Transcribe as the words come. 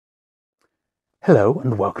Hello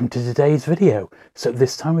and welcome to today's video. So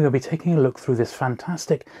this time we're going to be taking a look through this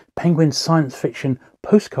fantastic Penguin science fiction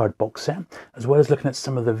postcard box set, as well as looking at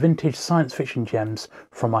some of the vintage science fiction gems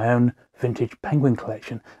from my own vintage Penguin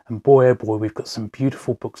collection. And boy oh boy, we've got some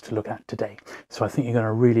beautiful books to look at today. So I think you're going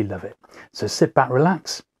to really love it. So sit back,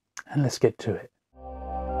 relax, and let's get to it.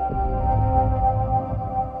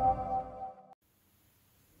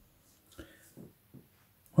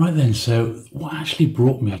 Right then, so what actually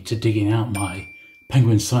brought me to digging out my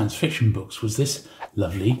Penguin science fiction books was this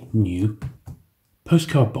lovely new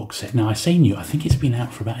postcard box set. Now I say new, I think it's been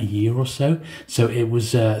out for about a year or so, so it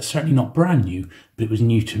was certainly not brand new, but it was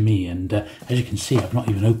new to me. And as you can see, I've not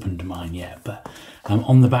even opened mine yet, but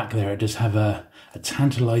on the back there it does have a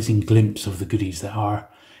tantalising glimpse of the goodies that are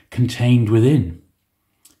contained within.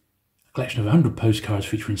 A collection of 100 postcards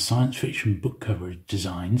featuring science fiction book cover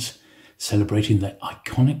designs, celebrating the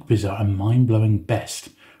iconic, bizarre and mind-blowing best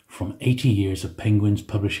from 80 years of Penguin's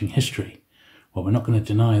publishing history. Well, we're not going to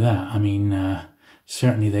deny that. I mean,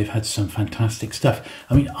 certainly they've had some fantastic stuff.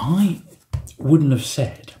 I mean, I wouldn't have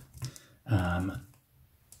said, I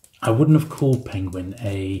wouldn't have called Penguin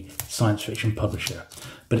a science fiction publisher,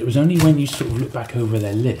 but it was only when you sort of look back over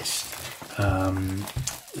their list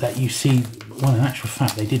that you see, well, in actual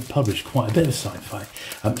fact, they did publish quite a bit of sci-fi.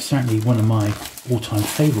 Certainly one of my all-time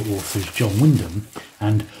favourite authors, John Wyndham,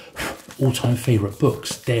 and all-time favourite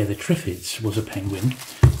books, Day of the Triffids, was a Penguin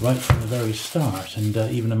right from the very start, and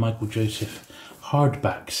even a Michael Joseph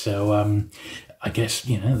hardback. So I guess,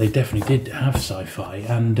 you know, they definitely did have sci-fi,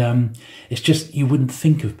 and it's just you wouldn't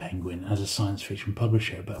think of Penguin as a science fiction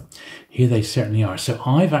publisher, but here they certainly are. So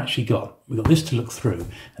we've got this to look through,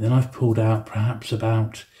 and then I've pulled out perhaps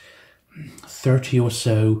about 30 or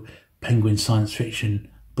so Penguin science fiction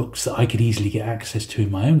books that I could easily get access to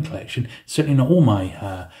in my own collection. Certainly not all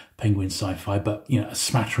my Penguin sci-fi, but you know, a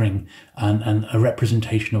smattering and a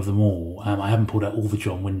representation of them all. I haven't pulled out all the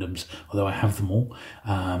John Wyndhams, although I have them all,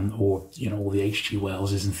 or you know, all the H.G.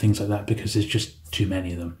 Wellses and things like that, because there's just too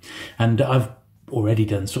many of them. And I've already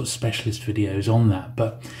done sort of specialist videos on that,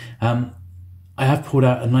 but I have pulled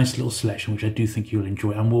out a nice little selection which I do think you'll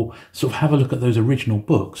enjoy, and we'll sort of have a look at those original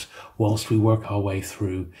books whilst we work our way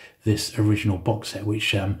through this original box set,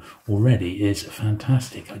 which already is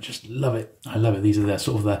fantastic. I just love it. I love it. These are the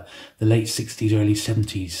sort of the late 60s, early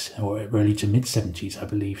 70s, or early to mid 70s, I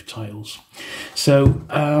believe, titles. So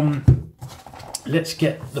let's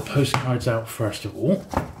get the postcards out first of all,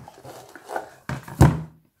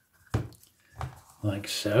 like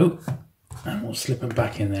so. And we'll slip them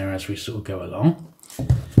back in there as we sort of go along.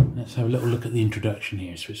 Let's have a little look at the introduction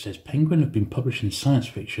here. So it says, Penguin have been publishing science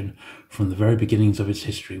fiction from the very beginnings of its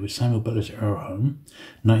history, with Samuel Butler's Errholm,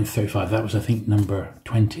 1935. That was, I think, number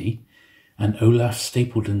 20. And Olaf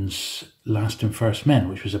Stapledon's Last and First Men,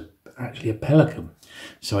 which was actually a Pelican.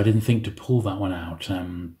 So I didn't think to pull that one out.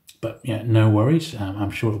 But yeah, no worries. I'm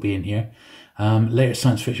sure it'll be in here. Later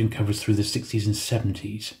science fiction covers through the 60s and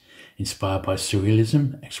 70s. Inspired by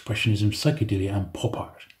surrealism, expressionism, psychedelia and pop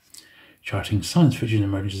art. Charting science fiction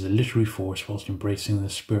emerges as a literary force whilst embracing the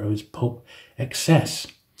spirit of its pulp excess.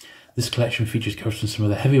 This collection features covers from some of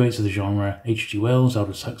the heavyweights of the genre: H.G. Wells,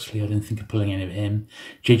 Aldous Huxley, I didn't think of pulling any of him,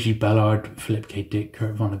 J.G. Ballard, Philip K. Dick,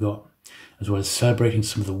 Kurt Vonnegut, as well as celebrating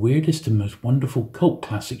some of the weirdest and most wonderful cult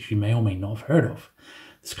classics you may or may not have heard of.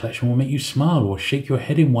 This collection will make you smile or shake your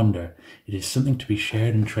head in wonder. It is something to be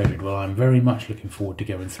shared and treasured. Well, I'm very much looking forward to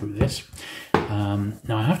going through this. Now,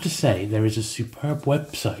 I have to say, there is a superb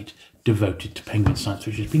website devoted to Penguin science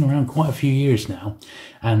fiction. It's been around quite a few years now.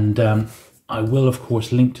 And I will, of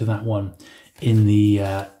course, link to that one in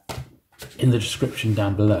the description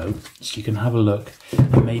down below, so you can have a look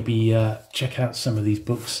and maybe check out some of these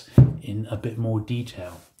books in a bit more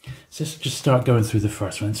detail. So let's just start going through the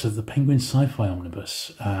first one. So the Penguin Sci-Fi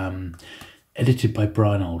Omnibus, edited by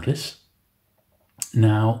Brian Aldiss.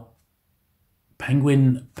 Now,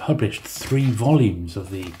 Penguin published 3 volumes of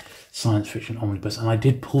the science fiction omnibus, and I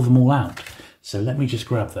did pull them all out. So let me just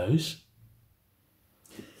grab those.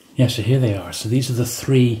 Yeah, so here they are. So these are the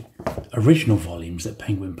 3 original volumes that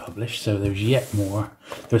Penguin published. So there's yet more.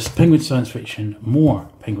 There's Penguin Science Fiction, more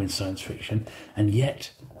Penguin Science Fiction, and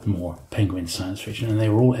yet more Penguin Science Fiction. And they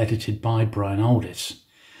were all edited by Brian Aldiss.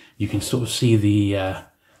 You can sort of see the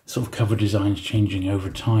sort of cover designs changing over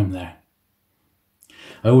time there.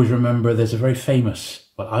 I always remember there's a very famous,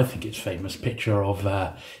 well, I think it's famous, picture of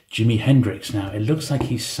Jimi Hendrix. Now, it looks like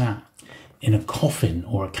he's sat in a coffin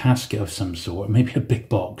or a casket of some sort, maybe a big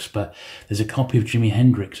box, but there's a copy of Jimi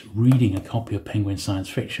Hendrix reading a copy of Penguin Science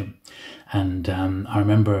Fiction. And I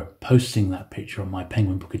remember posting that picture on my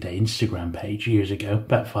Penguin Book a Day Instagram page years ago,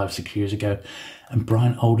 about 5-6 years ago, and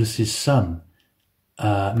Brian Aldiss's son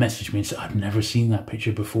messaged me and said, I've never seen that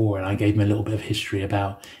picture before, and I gave him a little bit of history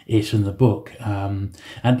about it and the book. And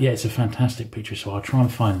yeah, it's a fantastic picture, so I'll try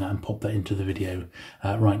and find that and pop that into the video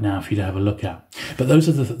right now for you to have a look at. But those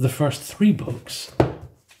are the first 3 books,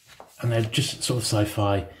 and they're just sort of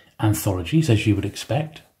sci-fi anthologies, as you would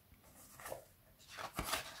expect.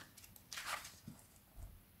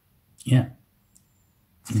 Yeah,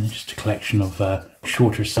 and they're just a collection of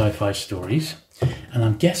shorter sci-fi stories. And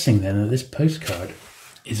I'm guessing then that this postcard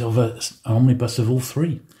is of an omnibus of all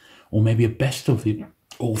 3, or maybe a best of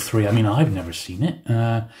all 3. I mean, I've never seen it.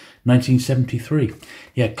 1973.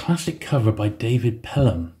 Yeah, classic cover by David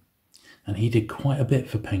Pelham, and he did quite a bit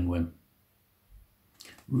for Penguin.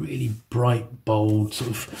 Really bright, bold, sort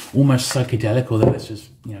of almost psychedelic, although this is,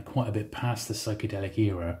 you know, quite a bit past the psychedelic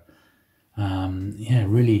era. Yeah,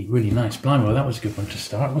 really, really nice. Blimey, well, that was a good one to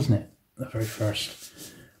start, wasn't it? The very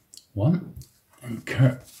first one. And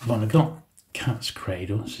Kurt Vonnegut, Cat's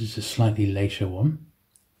Cradle. This is a slightly later one.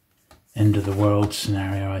 End of the World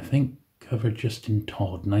scenario, I think. Covered Justin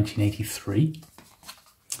Todd, 1983.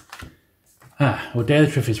 Well, Day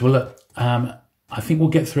of the Triffids. Well, look, I think we'll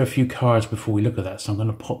get through a few cards before we look at that. So I'm going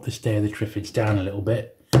to pop this Day of the Triffids down a little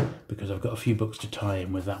bit, because I've got a few books to tie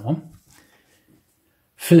in with that one.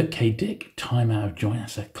 Philip K. Dick, Time Out of Joy.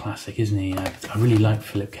 That's a classic, isn't he? I really like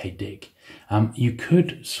Philip K. Dick. You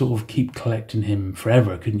could sort of keep collecting him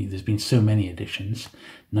forever, couldn't you? There's been so many editions.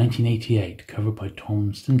 1988, covered by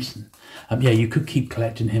Tom Stimson. Yeah, you could keep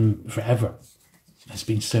collecting him forever. There's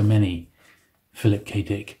been so many Philip K.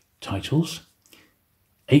 Dick titles.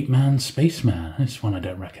 8-Man Spaceman. This one I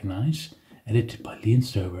don't recognise. Edited by Leon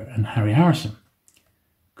Stover and Harry Harrison.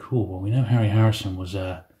 Cool. Well, we know Harry Harrison was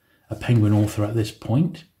a Penguin author at this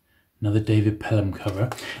point. Another David Pelham cover.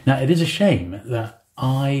 Now, it is a shame that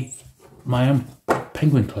my own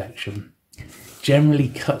Penguin collection generally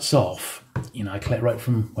cuts off, you know, I collect right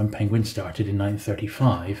from when Penguin started in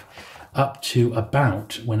 1935 up to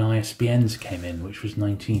about when ISBNs came in, which was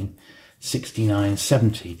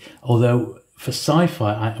 1969-70. Although for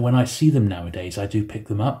sci-fi, when I see them nowadays, I do pick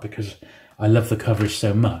them up because I love the covers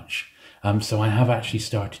so much. So I have actually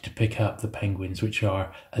started to pick up the Penguins, which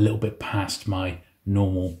are a little bit past my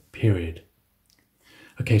normal period.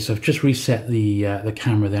 Okay, so I've just reset the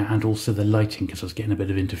camera there, and also the lighting, because I was getting a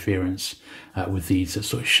bit of interference with these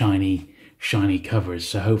sort of shiny covers.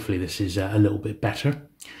 So hopefully this is a little bit better.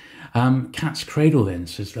 Cat's Cradle then,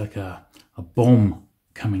 so it's like a bomb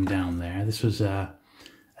coming down there. This was a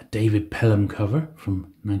David Pelham cover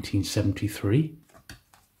from 1973.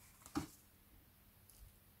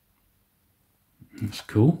 That's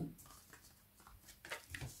cool.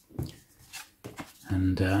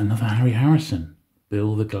 And another Harry Harrison,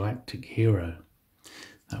 Bill the Galactic Hero.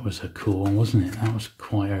 That was a cool one, wasn't it? That was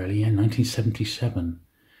quite early, yeah, 1977.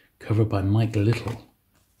 Covered by Mike Little.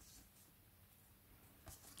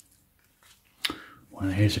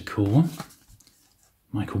 Well, here's a cool one.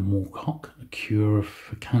 Michael Moorcock, A Cure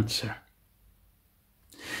for Cancer.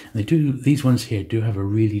 And these ones here do have a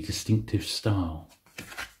really distinctive style.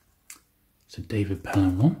 It's a David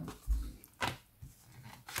Pelham one.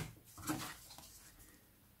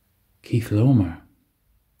 Keith Lomer,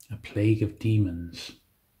 A Plague of Demons.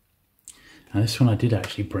 Now this one I did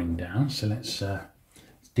actually bring down, so let's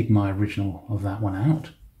dig my original of that one out.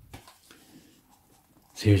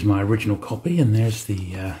 So here's my original copy, and there's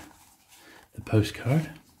the postcard.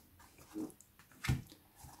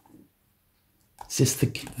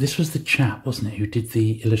 This was the chap, wasn't it, who did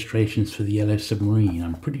the illustrations for the Yellow Submarine?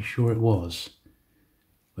 I'm pretty sure it was.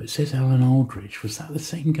 But it says Alan Aldridge. Was that the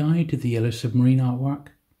same guy who did the Yellow Submarine artwork?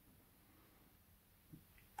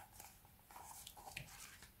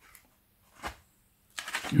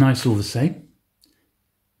 Nice all the same.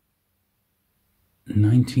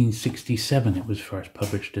 1967 it was first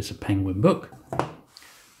published as a Penguin book.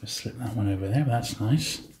 Let's slip that one over there, but that's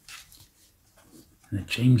nice. And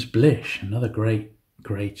James Blish, another great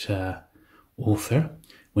author,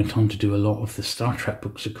 went on to do a lot of the Star Trek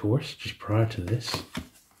books, of course, just prior to this.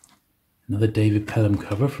 Another David Pelham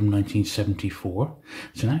cover from 1974.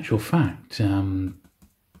 So in actual fact, there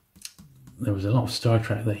was a lot of Star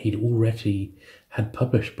Trek that he'd already had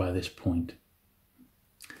published by this point.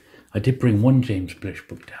 I did bring one James Blish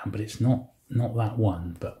book down, but it's not that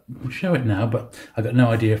one, but we'll show it now. But I got no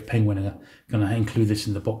idea if Penguin are going to include this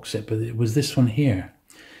in the box set, but it was this one here,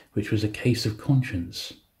 which was A Case of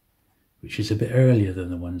Conscience, which is a bit earlier than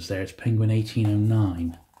the ones there. It's Penguin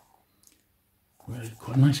 1809. Well,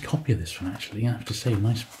 quite a nice copy of this one, actually, I have to say.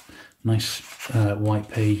 Nice white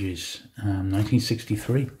pages.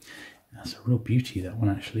 1963. That's a real beauty, that one,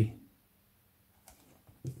 actually.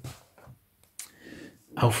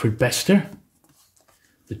 Alfred Bester,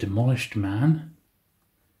 The Demolished Man.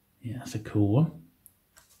 Yeah, that's a cool one.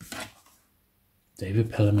 David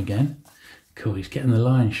Pelham again. Cool, he's getting the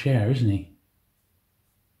lion's share, isn't he?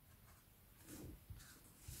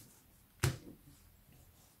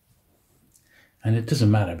 And it doesn't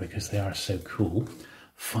matter because they are so cool.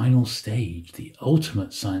 Final Stage, the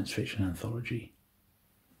ultimate science fiction anthology.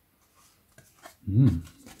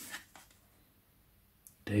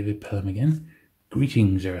 David Pelham again.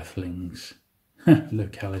 Greetings, Earthlings.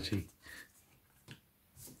 Locality.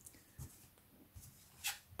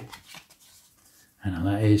 And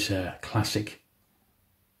that is a classic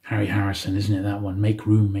Harry Harrison, isn't it? That one. Make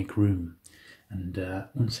room, make room. And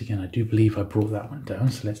once again, I do believe I brought that one down.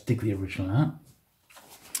 So let's dig the original out.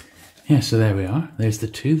 Yeah, so there we are. There's the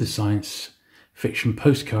two, the science fiction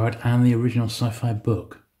postcard and the original sci-fi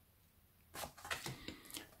book.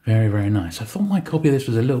 Very, very nice. I thought my copy of this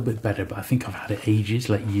was a little bit better, but I think I've had it ages,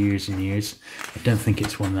 like years and years. I don't think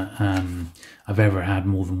it's one that I've ever had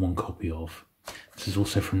more than one copy of. This is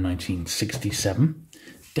also from 1967.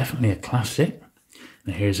 Definitely a classic.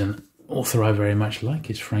 And here's an author I very much like.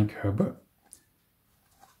 It's Frank Herbert,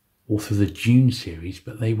 author of the Dune series,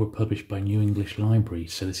 but they were published by New English Library.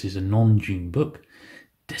 So this is a non-Dune book,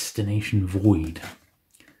 Destination Void.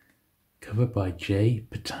 Cover by J.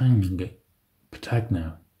 Patagno,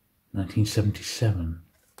 1977.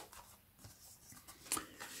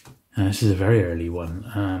 This is a very early one.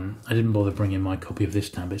 I didn't bother bringing my copy of this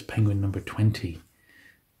down, but it's Penguin number 20.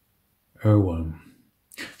 Erworm.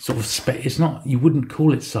 Sort of it's not, you wouldn't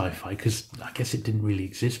call it sci-fi because I guess it didn't really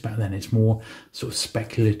exist back then. It's more sort of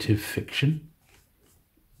speculative fiction.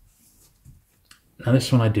 Now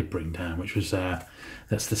this one I did bring down, which was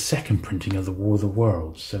that's the second printing of the War of the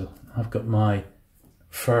Worlds. So I've got my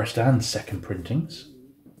first and second printings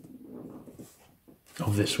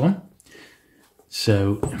of this one.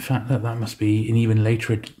 So in fact that must be an even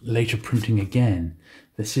later printing again.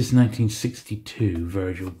 This is 1962,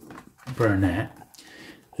 Virgil Burnett.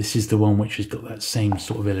 This is the one which has got that same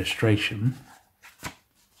sort of illustration.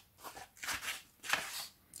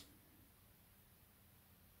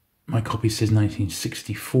 My copy says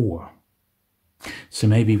 1964. So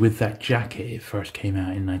maybe with that jacket it first came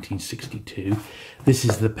out in 1962. This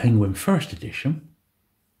is the Penguin first edition.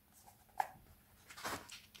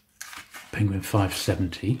 Penguin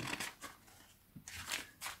 570.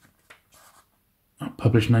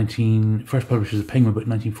 First published as a Penguin book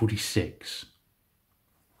 1946.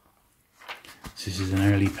 This is an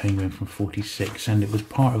early Penguin from 46, and it was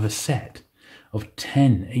part of a set of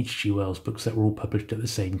 10 H.G. Wells books that were all published at the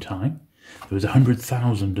same time. There was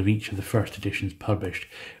 100,000 of each of the first editions published,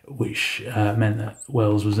 which meant that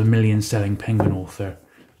Wells was a million-selling Penguin author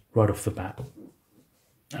right off the bat.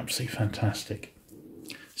 Absolutely fantastic.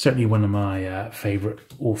 Certainly one of my favourite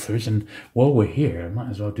authors, and while we're here, I might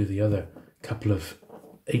as well do the other couple of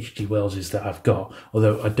H.G. Wells's that I've got,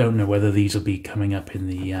 although I don't know whether these will be coming up in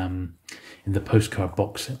the postcard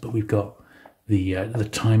box set, but we've got the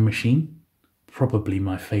Time Machine, probably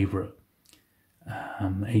my favourite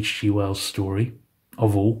H.G. Wells story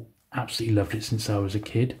of all. Absolutely loved it since I was a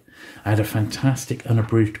kid. I had a fantastic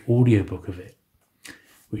unabridged audiobook of it,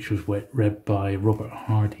 which was read by Robert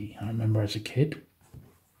Hardy, I remember as a kid.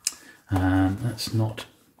 That's not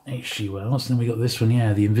H.G. Wells. Then we got this one,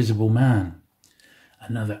 yeah, The Invisible Man.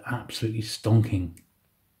 Another absolutely stonking,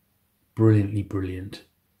 brilliantly brilliant.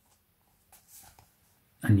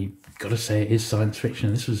 And you've got to say it is science fiction.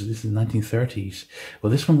 This is the 1930s. Well,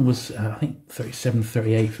 this one was, I think, 37,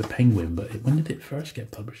 38 for Penguin, but when did it first get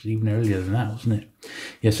published? Even earlier than that, wasn't it?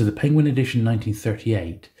 Yeah, so the Penguin edition,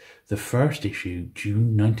 1938. The first issue,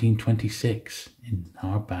 June 1926, in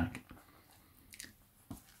hardback.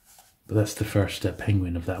 But that's the first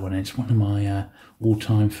Penguin of that one. It's one of my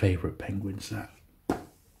all-time favourite Penguins, that.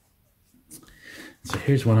 So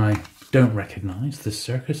here's one I don't recognise. The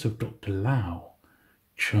Circus of Dr. Lau,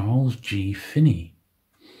 Charles G. Finney.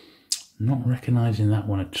 Not recognising that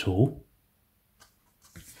one at all.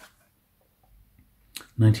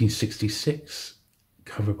 1966,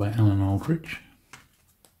 cover by Alan Aldrich.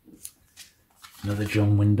 Another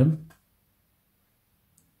John Wyndham.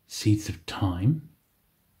 Seeds of Time.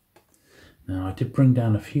 Now, I did bring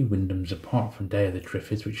down a few Wyndhams apart from Day of the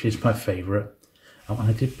Triffids, which is my favourite. Oh, and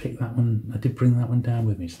I did pick that one, I did bring that one down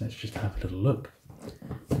with me, so let's just have a little look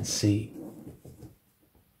and see,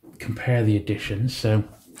 compare the editions. So,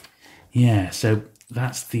 yeah, so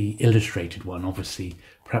that's the illustrated one, obviously,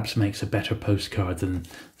 perhaps makes a better postcard than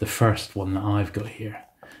the first one that I've got here.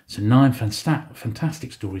 So 9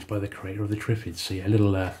 fantastic stories by the creator of the Triffids. So yeah, a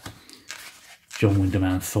little John Wyndham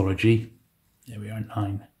anthology. There we are,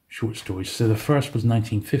 9 short stories. So the first was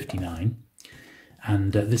 1959,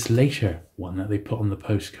 And this later one that they put on the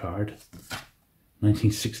postcard,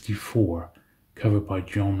 1964, covered by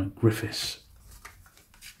John Griffiths.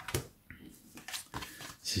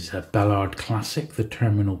 This is a Ballard classic, The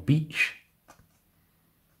Terminal Beach.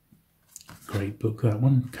 Great book, that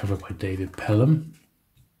one, covered by David Pelham.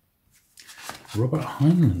 Robert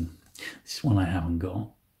Heinlein. This is one I haven't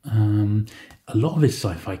got. A lot of his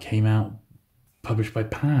sci-fi came out published by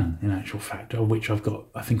Pan, in actual fact, of which I've got,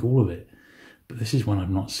 I think, all of it. But this is one I've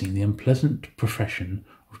not seen. The Unpleasant Profession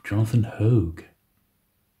of Jonathan Hoag.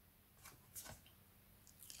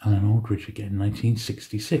 Alan Aldridge again,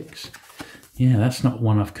 1966. Yeah, that's not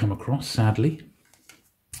one I've come across, sadly.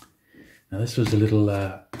 Now this was a little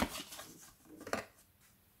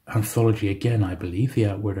anthology again, I believe, The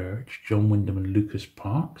Outward Urge, John Wyndham and Lucas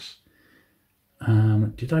Parks.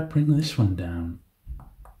 Did I bring this one down?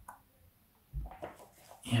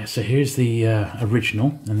 Yeah, so here's the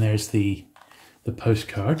original, and there's the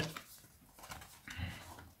postcard.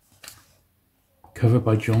 Covered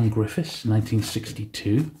by John Griffiths,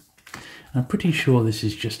 1962. I'm pretty sure this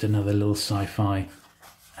is just another little sci-fi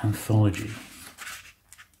anthology.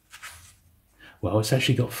 Well, it's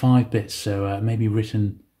actually got 5 bits, so maybe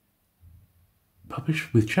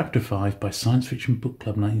published with Chapter 5 by Science Fiction Book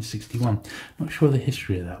Club, 1961. Not sure the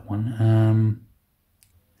history of that one.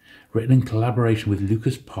 Written in collaboration with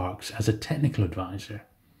Lucas Parks as a technical advisor.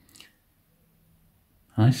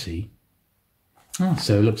 I see. Oh,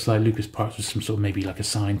 so it looks like Lucas Parks was some sort of maybe like a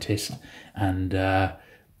scientist, and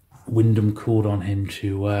Wyndham called on him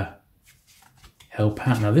to help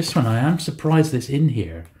out. Now this one, I am surprised that's in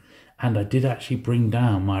here, and I did actually bring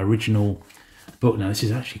down my original book. Now this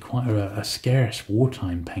is actually quite a scarce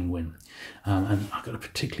wartime penguin, and I've got a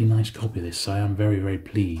particularly nice copy of this, so I am very, very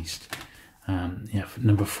pleased. Yeah,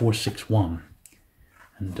 number 461.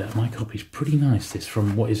 And my copy's pretty nice. This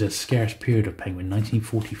from what is a scarce period of penguin,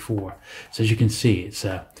 1944. So as you can see, it's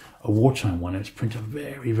a wartime one. It's printed on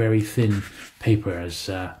very, very thin paper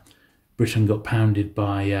as Britain got pounded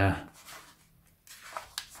by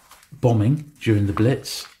bombing during the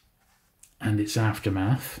Blitz and its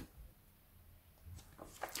aftermath.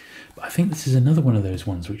 But I think this is another one of those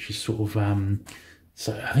ones which is sort of...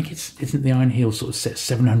 so I think isn't the Iron Heel sort of set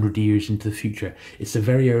 700 years into the future? It's a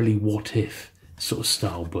very early what if sort of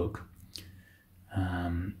style book.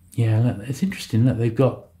 Yeah, look, it's interesting that they've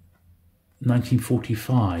got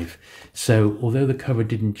 1945. So although the cover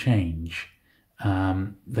didn't change,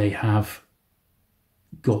 they have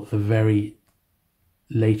got the very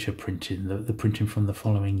later printing, the printing from the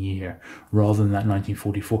following year, rather than that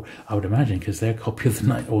 1944. I would imagine because their copy of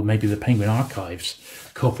the or maybe the Penguin Archives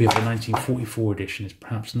copy of the 1944 edition is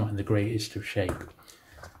perhaps not in the greatest of shape.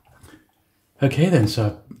 Okay then,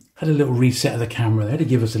 so I had a little reset of the camera there to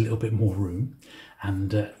give us a little bit more room,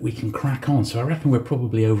 and we can crack on. So I reckon we're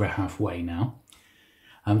probably over halfway now.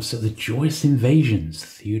 So The Joyous Invasions,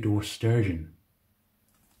 Theodore Sturgeon.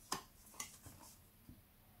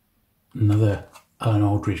 Another Alan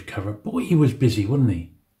Aldridge cover. Boy, he was busy, wasn't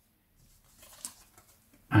he?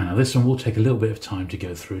 And now this one will take a little bit of time to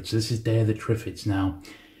go through. So this is Day of the Triffids. Now,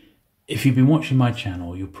 if you've been watching my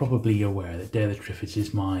channel, you're probably aware that Day of the Triffids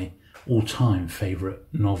is my all-time favourite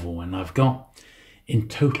novel, and I've got in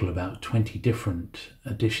total about 20 different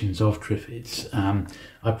editions of Triffids.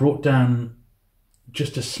 I brought down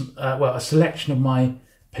just a selection of my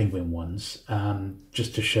Penguin ones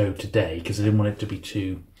just to show today, because I didn't want it to be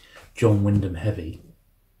too John Wyndham heavy,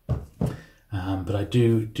 but I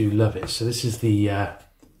do love it. So this is the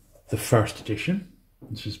first edition.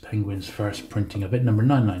 This was Penguin's first printing of it, number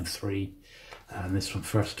 993, and this one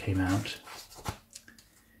first came out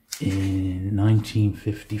in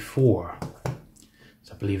 1954.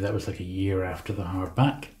 So I believe that was like a year after the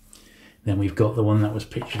hardback. Then we've got the one that was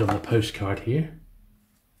pictured on the postcard here.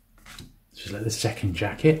 This is like the second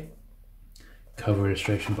jacket. Cover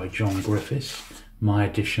illustration by John Griffiths. My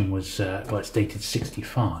edition was, well, it's dated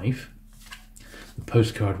 65. The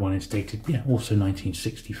postcard one is dated, yeah, also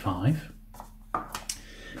 1965.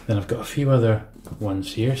 Then I've got a few other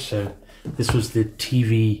ones here. So this was the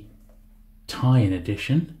TV tie-in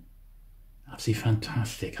edition. Absolutely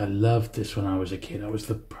fantastic. I loved this when I was a kid. I was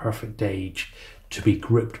the perfect age to be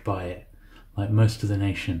gripped by it, like most of the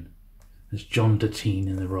nation. There's John Datine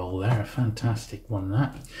in the role there. A fantastic one,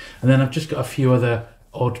 that. And then I've just got a few other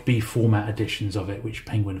odd B format editions of it, which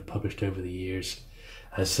Penguin have published over the years,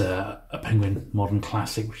 as a Penguin Modern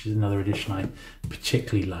Classic, which is another edition I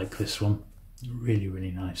particularly like. This one, really,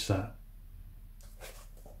 really nice, that.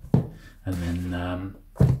 And then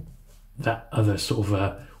that other sort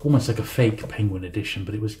of almost like a fake Penguin edition,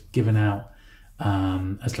 but it was given out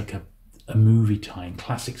as like a movie tie-in,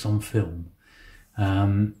 Classics on Film,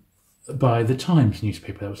 by the Times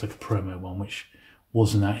newspaper. That was like a promo one, which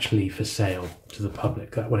wasn't actually for sale to the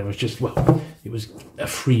public. That one, it was just, well, it was a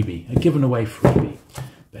freebie, a given away freebie.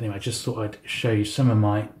 But anyway, I just thought I'd show you some of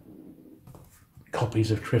my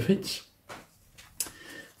copies of Triffids.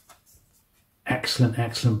 Excellent,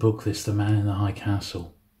 excellent book, this, The Man in the High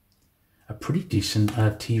Castle. A pretty decent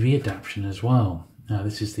TV adaptation as well.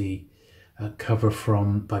 This is the cover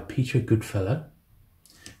by Peter Goodfellow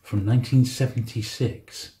from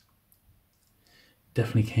 1976.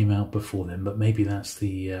 Definitely came out before then, but maybe that's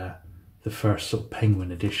the first sort of Penguin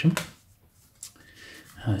edition.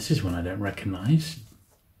 This is one I don't recognise.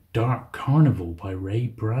 Dark Carnival by Ray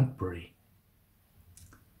Bradbury.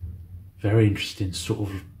 Very interesting sort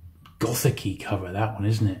of gothic-y cover, that one,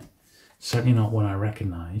 isn't it? Certainly not one I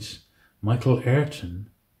recognise. Michael Ayrton,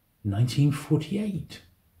 1948.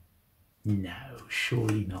 No,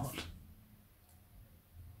 surely not.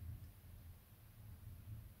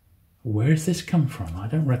 Where's this come from? I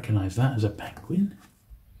don't recognise that as a penguin.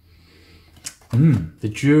 The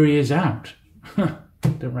jury is out.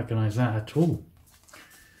 Don't recognise that at all.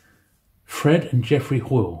 Fred and Geoffrey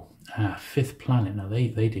Hoyle, Fifth Planet. Now they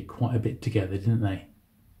did quite a bit together, didn't they?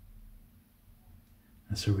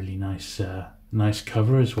 That's a really nice nice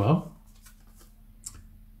cover as well.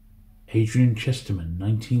 Adrian Chesterman,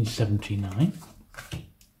 1979.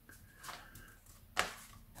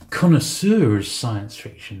 Connoisseurs Science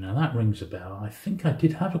Fiction. Now that rings a bell. I think I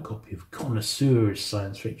did have a copy of Connoisseurs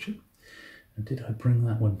Science Fiction. And did I bring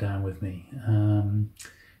that one down with me?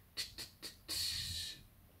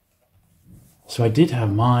 So I did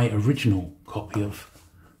have my original copy of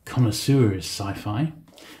Connoisseurs Sci-Fi.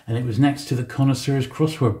 And it was next to the Connoisseurs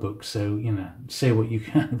crossword book. So, you know, say what you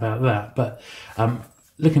can about that. But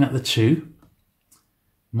looking at the two,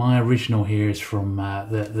 my original here is from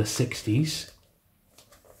the 60s.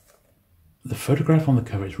 The photograph on the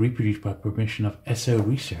cover is reproduced by permission of SO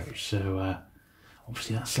Research. So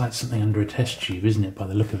obviously that's like something under a test tube, isn't it, by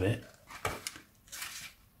the look of it?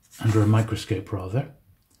 Under a microscope, rather.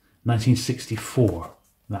 1964,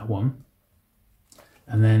 that one.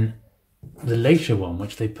 And then the later one,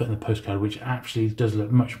 which they put in the postcard, which actually does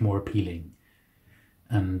look much more appealing.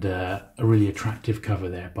 And a really attractive cover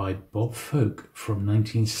there by Bob Folk from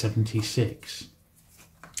 1976.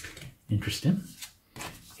 Interesting.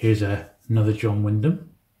 Here's another John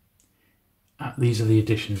Wyndham. These are the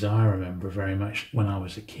editions I remember very much when I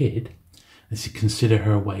was a kid. This is Consider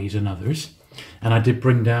Her Ways and Others. And I did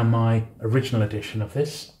bring down my original edition of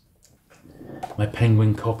this. My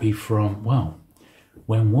Penguin copy from, well,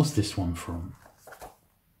 when was this one from?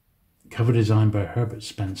 Cover design by Herbert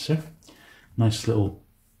Spencer. Nice little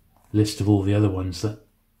list of all the other ones that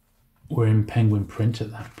were in Penguin print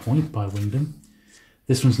at that point by Wyndham.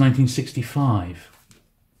 This one's 1965.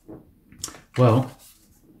 Well,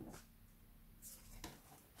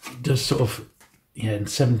 it does sort of, yeah, and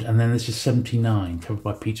then this is 79, covered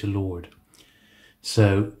by Peter Lord.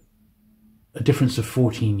 So a difference of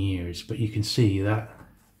 14 years, but you can see that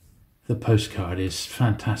the postcard is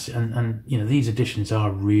fantastic, and you know, these editions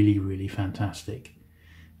are really, really fantastic,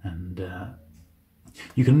 and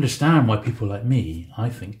you can understand why people like me, I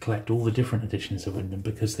think, collect all the different editions of Wyndham,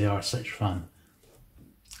 because they are such fun.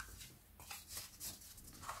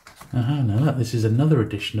 Now look, this is another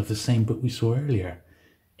edition of the same book we saw earlier,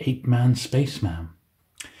 Ape-Man Spaceman,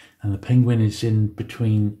 and the penguin is in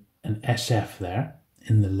between an SF there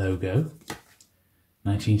in the logo.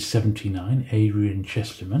 1979, Adrian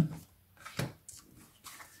Chesterman.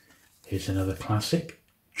 Here's another classic,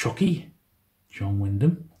 Chucky, John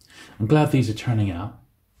Wyndham. I'm glad these are turning out.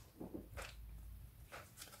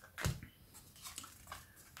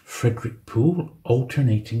 Frederick Poole,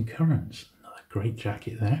 Alternating Currents. Another great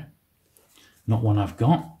jacket there. Not one I've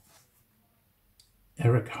got.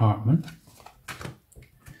 Eric Hartman.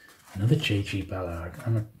 Another J.G. Ballard.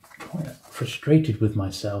 I'm quite frustrated with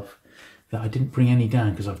myself that I didn't bring any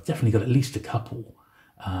down, because I've definitely got at least a couple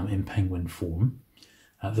in Penguin form.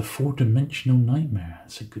 The Four-Dimensional Nightmare.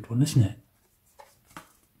 That's a good one, isn't it?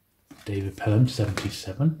 David Pelham,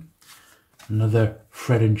 77. Another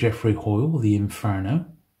Fred and Geoffrey Hoyle, The Inferno.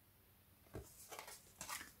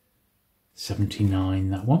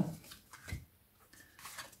 79, that one.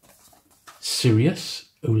 Sirius,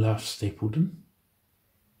 Olaf Stapledon.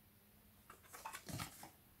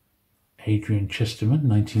 Adrian Chesterman,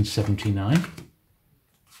 1979.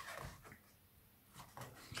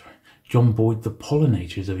 John Boyd, The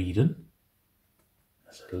Pollinators of Eden.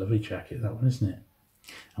 That's a lovely jacket, that one, isn't it?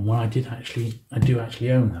 And one I do actually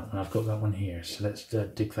own that one. I've got that one here. So let's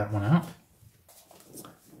dig that one out.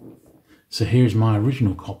 So here's my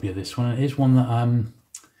original copy of this one. It is one that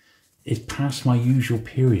is past my usual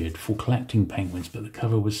period for collecting penguins, but the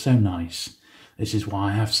cover was so nice. This is why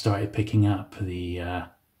I have started picking up the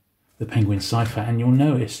penguin sci-fi, and you'll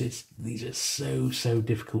notice these are so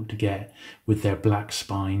difficult to get with their black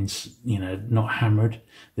spines, you know, not hammered.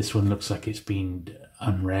 This one looks like it's been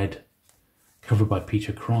unread. Covered by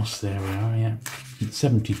Peter Cross. There we are. Yeah,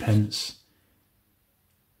 70 pence.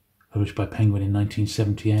 Published by Penguin in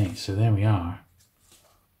 1978. So there we are.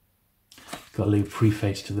 Got a little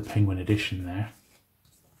preface to the Penguin edition there.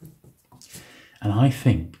 And I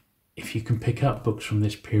think if you can pick up books from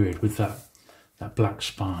this period with that black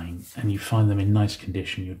spine and you find them in nice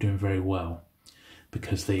condition, you're doing very well,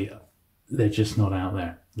 because they're just not out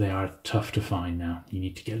there. They are tough to find now. You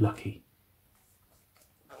need to get lucky.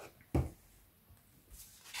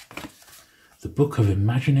 The Book of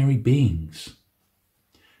Imaginary Beings.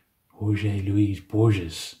 Jorge Luis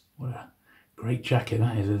Borges. What a great jacket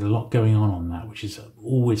that is. There's a lot going on that, which is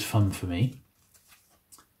always fun for me.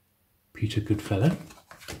 Peter Goodfellow.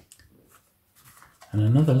 And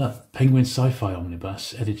another look, Penguin Sci-Fi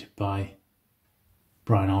Omnibus, edited by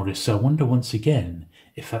Brian Aldiss. So I wonder once again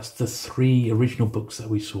if that's the 3 original books that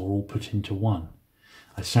we saw all put into one.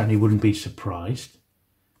 I certainly wouldn't be surprised.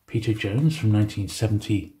 Peter Jones from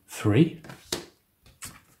 1973.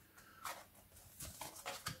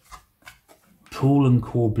 Poole and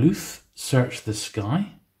Corbluth, Search the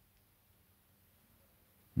Sky.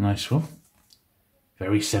 Nice one.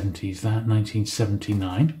 Very 70s that,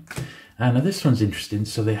 1979. And now this one's interesting.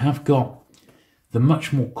 So they have got the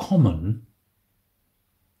much more common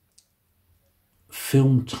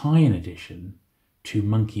film tie-in edition to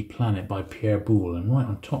Monkey Planet by Pierre Boulle. And right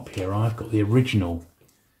on top here, I've got the original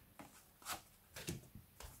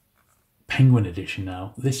Penguin edition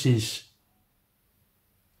now. This is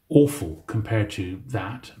awful compared to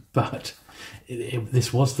that, but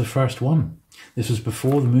this was the first one. This was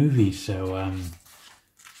before the movie, so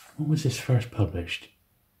when was this first published?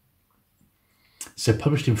 So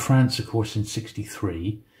published in France, of course, in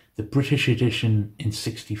 63, the British edition in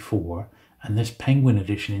 64, and this Penguin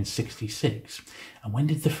edition in 66. And when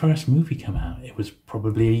did the first movie come out? It was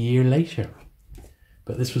probably a year later.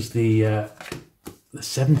 But this was the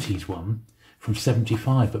 70s one from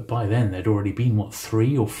 75, but by then there'd already been, what,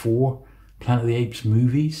 3 or 4 Planet of the Apes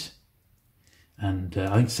movies? And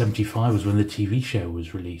I think 75 was when the TV show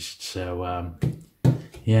was released. So,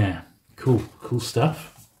 yeah, cool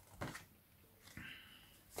stuff.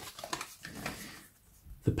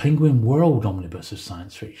 The Penguin World Omnibus of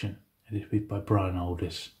Science Fiction, edited by Brian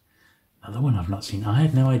Aldiss. Another one I've not seen. I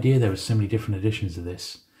had no idea there were so many different editions of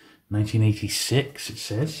this. 1986, it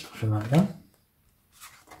says, for that one.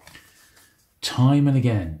 Time and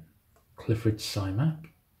Again, Clifford Simak.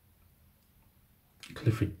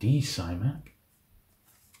 Clifford D. Simak.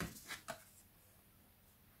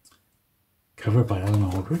 Cover by Alan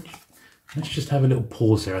Aldridge. Let's just have a little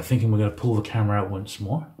pause there. I think we're going to pull the camera out once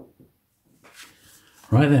more.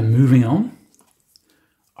 Right then, moving on.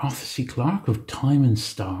 Arthur C. Clarke of Time and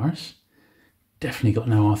Stars. Definitely got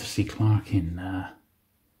no Arthur C. Clarke in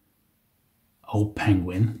Old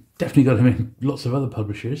Penguin. Definitely got him in lots of other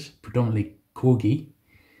publishers, predominantly Corgi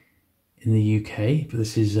in the UK. But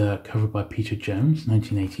this is covered by Peter Jones,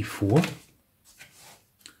 1984.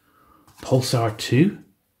 Pulsar 2,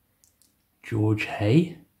 George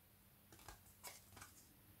Hay,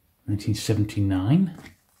 1979.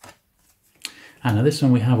 And now this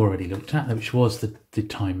one we have already looked at, which was the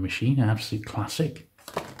Time Machine, an absolute classic.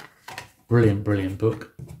 Brilliant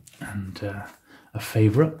book. And a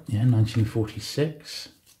favourite, yeah, 1946.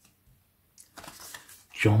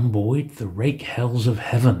 John Boyd, The Rake Hells of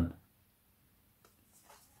Heaven.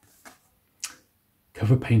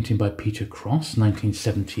 Cover painting by Peter Cross,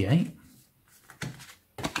 1978.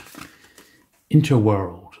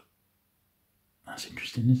 Interworld. That's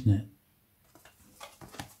interesting, isn't it?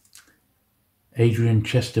 Adrian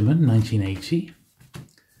Chesterman, 1980.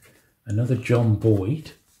 Another John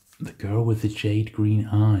Boyd, The Girl with the Jade Green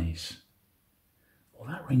Eyes. Well,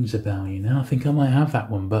 that rings a bell, you know. I think I might have that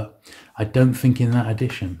one, but I don't think in that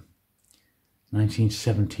edition.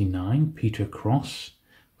 1979, Peter Cross,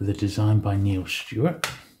 with a design by Neil Stewart.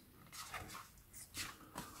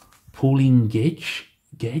 Pauline Gedge,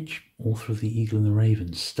 author of The Eagle and the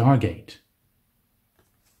Raven. Stargate.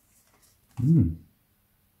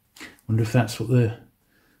 Wonder if that's what the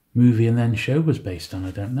movie and then show was based on.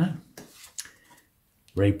 I don't know.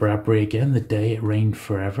 Ray Bradbury again, The Day It Rained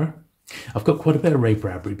Forever. I've got quite a bit of Ray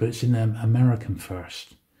Bradbury, but it's in American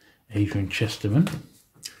first. Adrian Chesterman.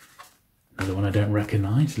 Another one I don't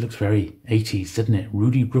recognise. It looks very 80s, doesn't it?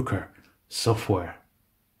 Rudy Brooker, Software.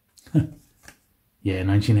 Yeah,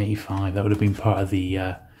 1985. That would have been part of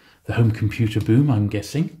the The Home Computer Boom, I'm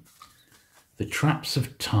guessing. The Traps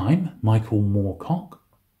of Time, Michael Moorcock.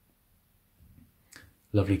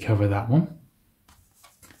 Lovely cover, that one.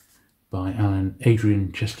 By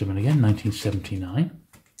Adrian Chesterman again, 1979.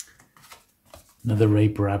 Another Ray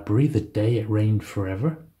Bradbury, The Day It Rained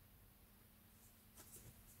Forever.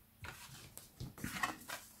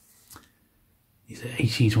 These are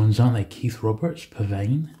 80s ones, aren't they? Keith Roberts,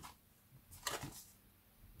 Pavane.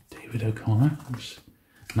 David O'Connor.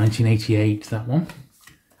 1988, that one.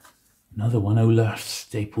 Another one, Olaf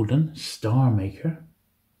Stapledon, Star Maker.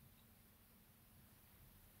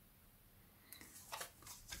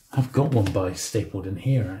 I've got one by Stapledon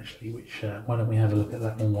here, actually, which, why don't we have a look at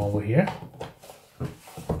that one while we're here.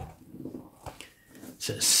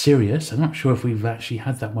 It's Sirius. I'm not sure if we've actually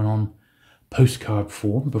had that one on postcard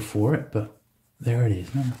form before it, but there it is.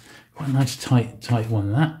 Quite a nice tight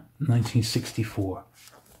one, that. 1964.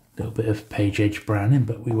 A little bit of page edge branding,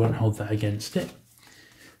 but we won't hold that against it.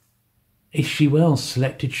 H.G. Wells,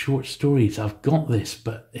 Selected Short Stories. I've got this,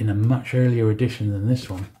 but in a much earlier edition than this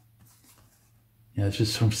one. Yeah, this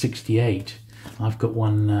is from 68. I've got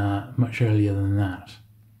one much earlier than that.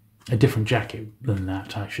 A different jacket than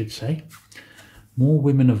that, I should say. More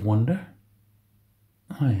Women of Wonder.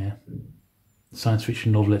 Oh yeah. Science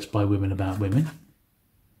fiction novelettes by women about women.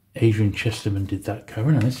 Adrian Chesterman did that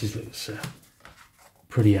cover. Now this looks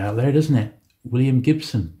pretty out there, doesn't it? William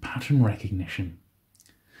Gibson, Pattern Recognition.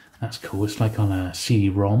 That's cool. It's like on a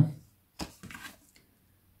CD-ROM.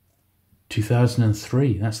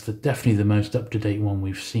 2003. That's definitely the most up-to-date one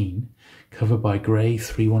we've seen. Cover by Gray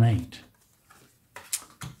 318.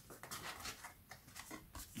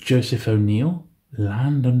 Joseph O'Neill,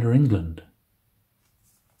 Land Under England.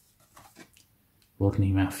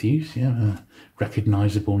 Rodney Matthews, yeah, a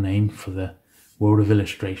recognisable name for the world of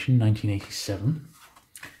illustration, 1987.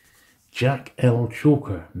 Jack L.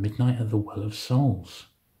 Chalker, Midnight at the Well of Souls.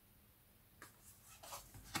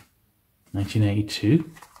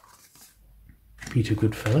 1982. Peter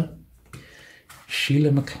Goodfellow.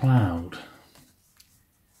 Sheila MacLeod.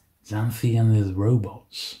 Xanthi and the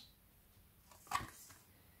Robots.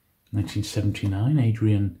 1979.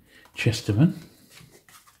 Adrian Chesterman.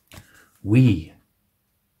 We.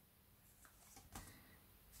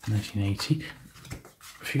 1980.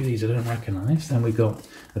 A few of these I don't recognise. Then we got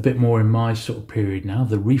a bit more in my sort of period now.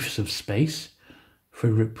 The Reefs of Space.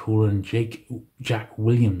 Frederick Poole and Jack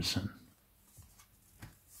Williamson.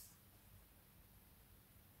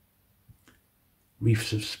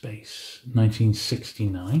 Reefs of Space,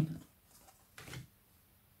 1969.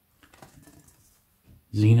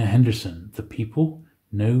 Zena Henderson, The People,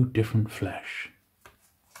 No Different Flesh.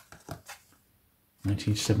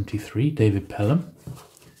 1973, David Pelham.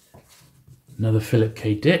 Another Philip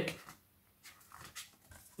K. Dick.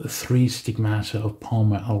 The Three Stigmata of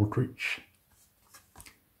Palmer Aldrich.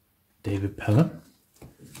 David Pelham.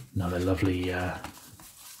 Another lovely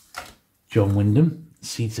John Wyndham,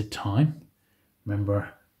 Seeds of Time.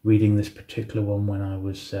 Remember reading this particular one when I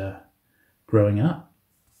was growing up.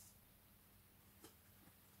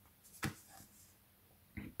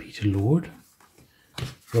 Peter Lord.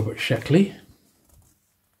 Robert Sheckley.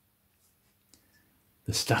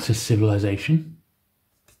 The Status Civilization.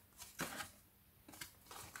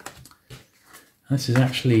 This is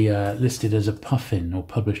actually listed as a puffin, or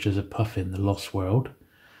published as a puffin, The Lost World.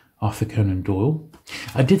 Arthur Conan Doyle.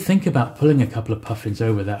 I did think about pulling a couple of puffins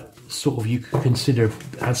over that sort of you could consider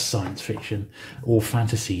as science fiction or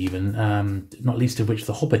fantasy even, not least of which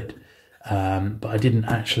The Hobbit. But I didn't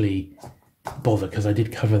actually bother because I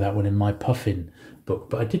did cover that one in my puffin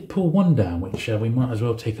book. But I did pull one down, which we might as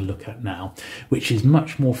well take a look at now, which is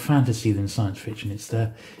much more fantasy than science fiction. It's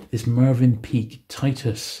this Mervyn Peake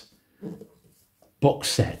Titus box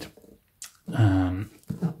set.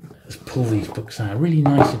 Let's pull these books out. Really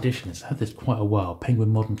nice editions. I've had this quite a while. Penguin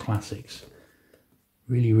Modern Classics.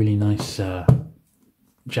 Really, really nice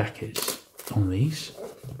jackets on these.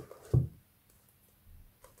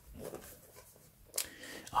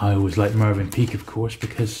 I always like Mervyn Peake, of course,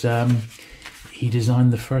 because he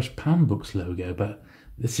designed the first Pan Books logo. But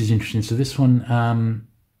this is interesting. So this one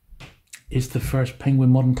is the first Penguin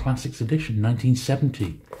Modern Classics edition,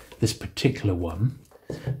 1970. This particular one.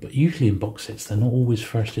 But usually in box sets, they're not always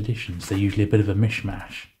first editions. They're usually a bit of a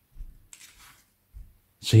mishmash.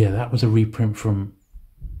 So yeah, that was a reprint from...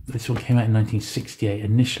 This one came out in 1968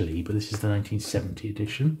 initially, but this is the 1970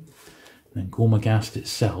 edition. And then Gormagast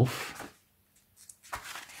itself.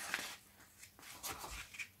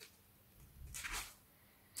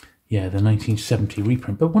 Yeah, the 1970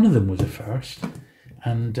 reprint. But one of them was a first.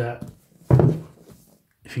 And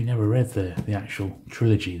if if you never read the actual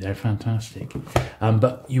trilogy, they're fantastic.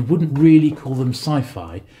 But you wouldn't really call them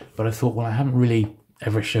sci-fi, but I thought, well, I haven't really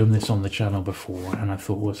ever shown this on the channel before, and I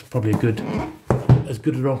thought, well, it's probably as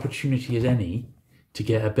good an opportunity as any to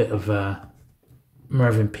get a bit of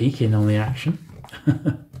Mervyn Peake in on the action.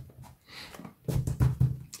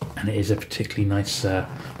 And it is a particularly nice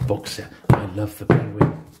box set. I love the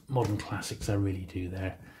Penguin Modern Classics, I really do.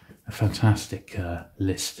 They're a fantastic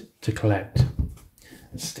list to collect.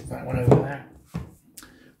 Let's stick that one over there.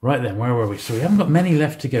 Right then, where were we? So we haven't got many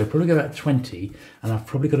left to go, probably got about 20, and I've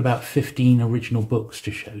probably got about 15 original books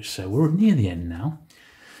to show, so we're near the end now.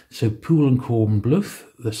 So Poole and Kornbluth,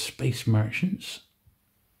 The Space Merchants.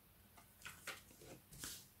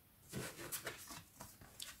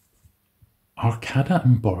 Arkada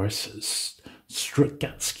and Boris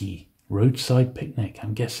Strugatsky, Roadside Picnic.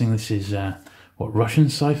 I'm guessing this is, what, Russian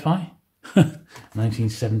sci-fi?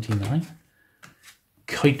 1979.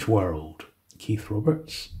 Kite World, Keith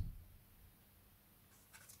Roberts.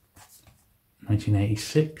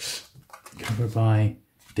 1986, cover by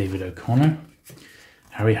David O'Connor.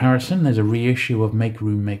 Harry Harrison, there's a reissue of Make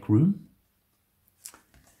Room, Make Room.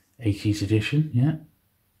 80s edition, yeah.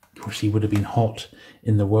 Of course, he would have been hot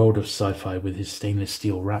in the world of sci-fi with his stainless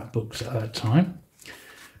steel wrap books at that time.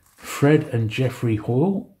 Fred and Jeffrey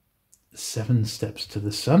Hoyle, 7 Steps to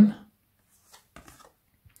the Sun.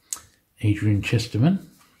 Adrian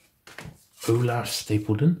Chesterman. Olaf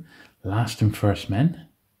Stapledon, Last and First Men.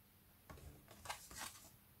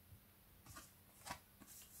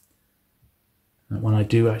 That one I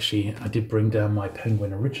did bring down my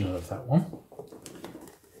Penguin original of that one.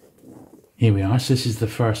 Here we are. So this is the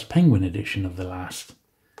first Penguin edition of The Last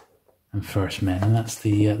and First Men, and that's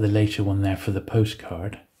the later one there for the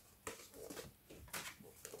postcard.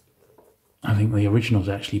 I think the original's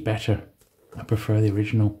actually better. I prefer the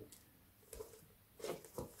original.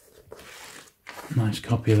 Nice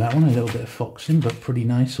copy of that one. A little bit of foxing, but pretty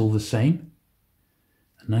nice all the same.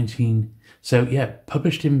 So yeah,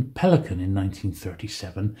 published in Pelican in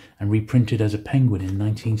 1937 and reprinted as a Penguin in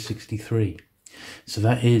 1963. So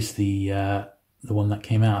that is the one that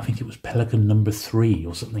came out. I think it was Pelican number 3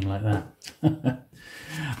 or something like that.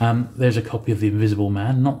 There's a copy of The Invisible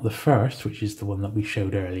Man, not the first, which is the one that we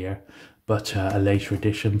showed earlier, but a later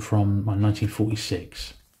edition from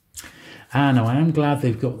 1946. Now I am glad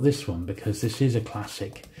they've got this one because this is a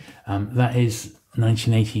classic. That is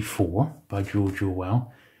 1984 by George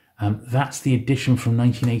Orwell. That's the edition from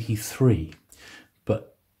 1983,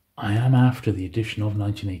 but I am after the edition of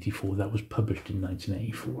 1984 that was published in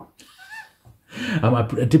 1984. I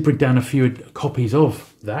did bring down a few copies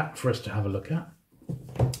of that for us to have a look at.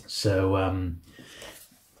 So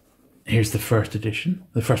here's the first edition,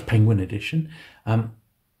 the first Penguin edition.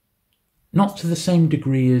 Not to the same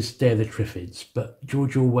degree as Dare the Triffids, but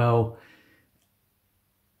George Orwell,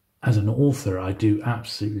 as an author, I do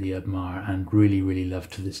absolutely admire and really, really love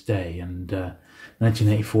to this day. And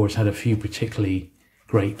 1984 has had a few particularly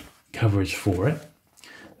great covers for it.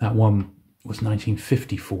 That one was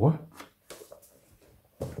 1954.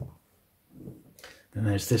 And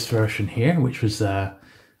there's this version here, which was, I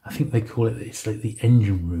think they call it, it's like the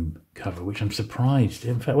engine room cover, which I'm surprised.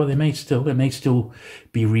 In fact, well, it may still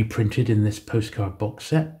be reprinted in this postcard box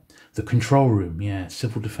set. The control room, yeah,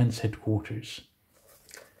 Civil Defence Headquarters.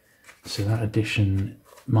 So that edition,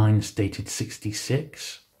 mine's dated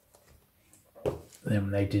 66. Then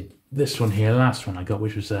they did this one here, last one I got,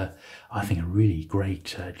 which was I think a really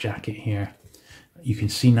great jacket here. You can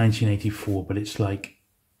see 1984, but it's like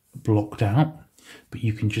blocked out, but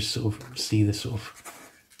you can just sort of see the sort of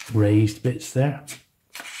raised bits there.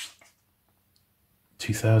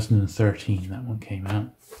 2013, that one came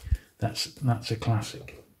out. That's a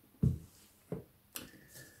classic.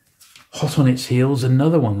 Hot on its heels,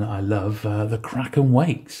 another one that I love, the Kraken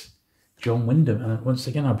Wakes, John Wyndham. And once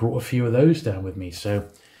again, I brought a few of those down with me. So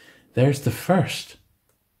there's the first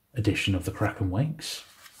edition of the Kraken Wakes,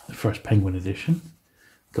 the first Penguin edition.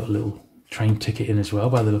 Got a little train ticket in as well,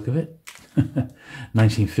 by the look of it.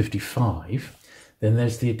 1955. Then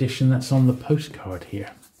there's the edition that's on the postcard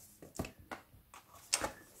here.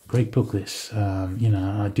 Great book, this. You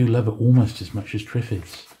know, I do love it almost as much as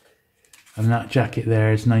Triffids. And that jacket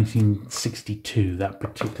there is 1962, that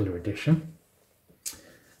particular edition.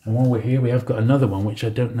 And while we're here, we have got another one, which I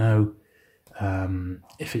don't know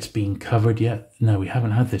if it's been covered yet. No, we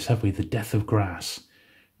haven't had this, have we? The Death of Grass,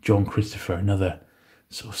 John Christopher, another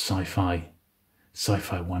sort of sci-fi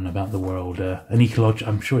one about the world.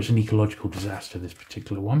 I'm sure it's an ecological disaster, this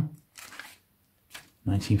particular one.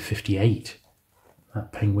 1958,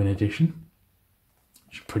 that Penguin edition.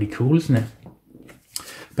 Which is pretty cool, isn't it?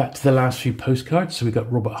 Back to the last few postcards. So we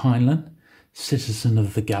got Robert Heinlein, Citizen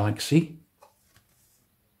of the Galaxy,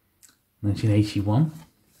 1981.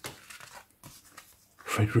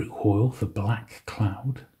 Frederick Hoyle, The Black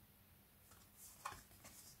Cloud,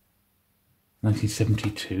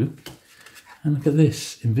 1972. And look at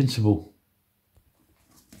this, Invincible.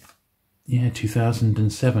 Yeah,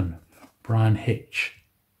 2007. Brian Hitch.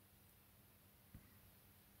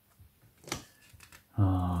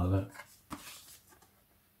 Ah, look.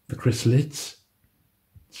 The Chrysalids.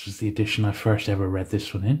 This was the edition I first ever read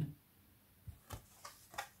this one in.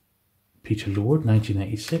 Peter Lord,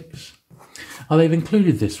 1986. Oh, they've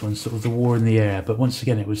included this one, sort of The War in the Air, but once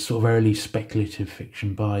again it was sort of early speculative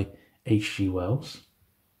fiction by H.G. Wells.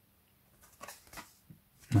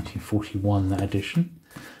 1941, that edition.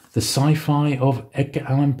 The Sci-Fi of Edgar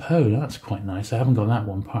Allan Poe, that's quite nice. I haven't got that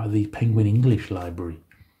one, part of the Penguin English Library.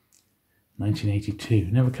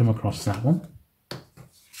 1982, never come across that one.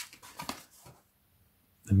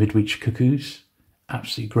 The Midwich Cuckoos,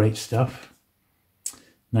 absolutely great stuff.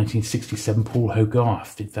 1967, Paul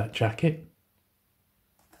Hogarth did that jacket.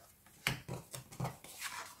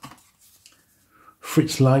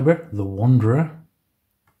 Fritz Leiber, The Wanderer.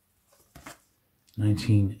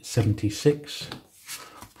 1976,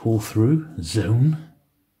 Paul Through, Zone.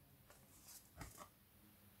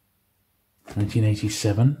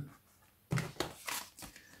 1987,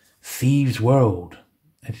 Thieves' World,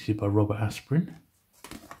 edited by Robert Asprin.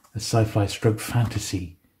 A sci-fi stroke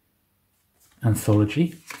fantasy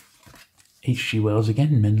anthology. H.G. Wells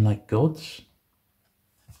again, Men Like Gods.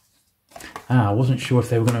 I wasn't sure if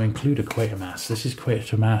they were going to include a Quatermass. This is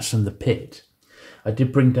Quatermass and the Pit. I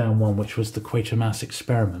did bring down one which was the Quatermass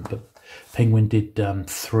Experiment, but Penguin did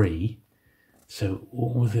 3. So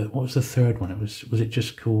what was the third one? Was it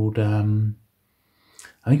just called, I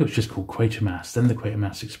think it was just called Quatermass, then the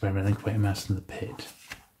Quatermass Experiment, then Quatermass and the Pit.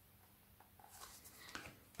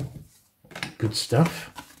 Good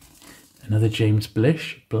stuff. Another James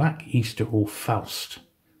Blish, Black Easter or Faust,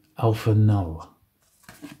 Alpha Null.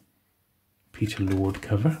 Peter Lord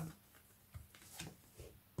cover.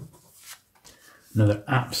 Another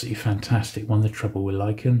absolutely fantastic one, The Trouble with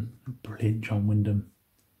Lichen. Brilliant, John Wyndham.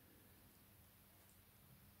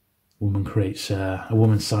 A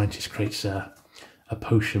woman scientist creates a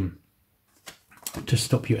potion to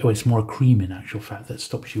stop you. Oh, it's more a cream in actual fact that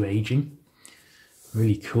stops you aging.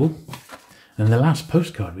 Really cool. And the last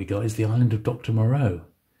postcard we got is The Island of Dr. Moreau,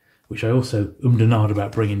 which I also ummed and ahed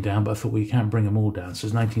about bringing down, but I thought, well, you can't bring them all down. So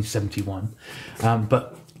it's 1971.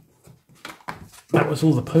 But that was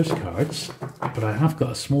all the postcards. But I have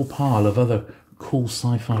got a small pile of other cool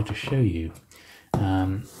sci-fi to show you,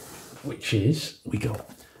 which is, we got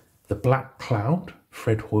The Black Cloud,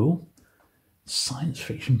 Fred Hoyle, science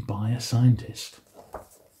fiction by a scientist.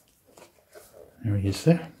 There he is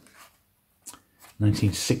there.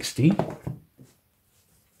 1960.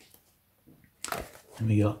 And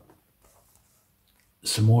we got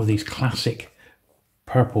some more of these classic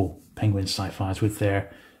purple Penguin sci-fis with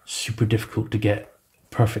their super difficult to get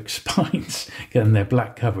perfect spines and their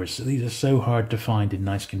black covers. So these are so hard to find in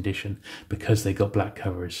nice condition because they got black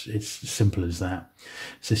covers. It's as simple as that.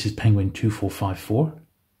 So this is Penguin 2454.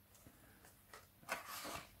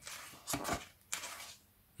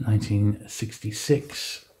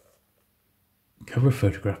 1966. Cover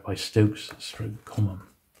photograph by Stokes / Common.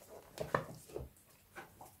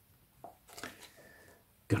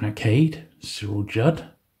 Gunarcade, Cyril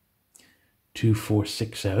Judd,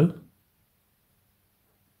 2460.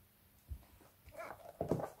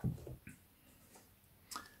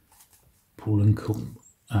 Paul and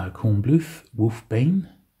Kornbluth, Wolfbane.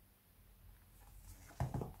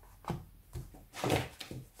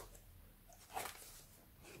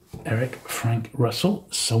 Eric Frank Russell,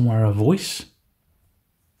 Somewhere a Voice.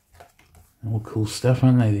 All cool stuff,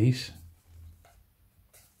 aren't they, these?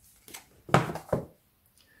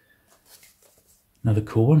 Another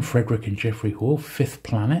cool one, Frederick and Jeffrey Hall, Fifth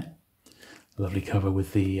Planet. Lovely cover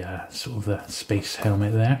with the sort of the space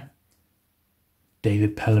helmet there.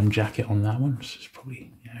 David Pelham jacket on that one. This is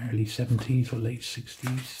probably early 70s or late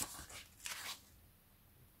 60s.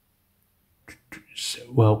 So,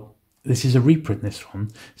 well, this is a reprint, this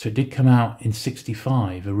one. So it did come out in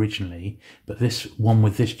 65 originally, but this one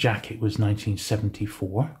with this jacket was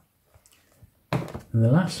 1974. And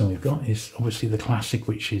the last one we've got is obviously the classic,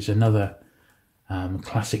 which is another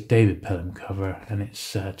classic David Pelham cover, and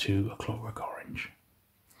it's To A Clockwork Orange,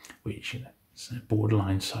 which, you know, it's a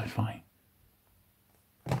borderline sci-fi.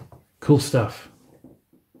 Cool stuff.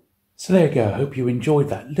 So there you go. I hope you enjoyed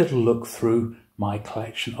that little look through my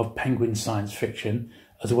collection of Penguin science fiction,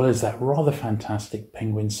 as well as that rather fantastic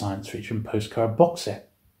Penguin science fiction postcard box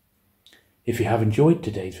set. If you have enjoyed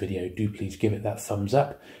today's video, do please give it that thumbs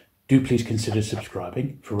up. Do please consider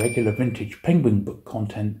subscribing for regular vintage penguin book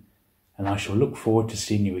content, and I shall look forward to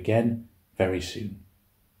seeing you again very soon.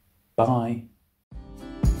 Bye.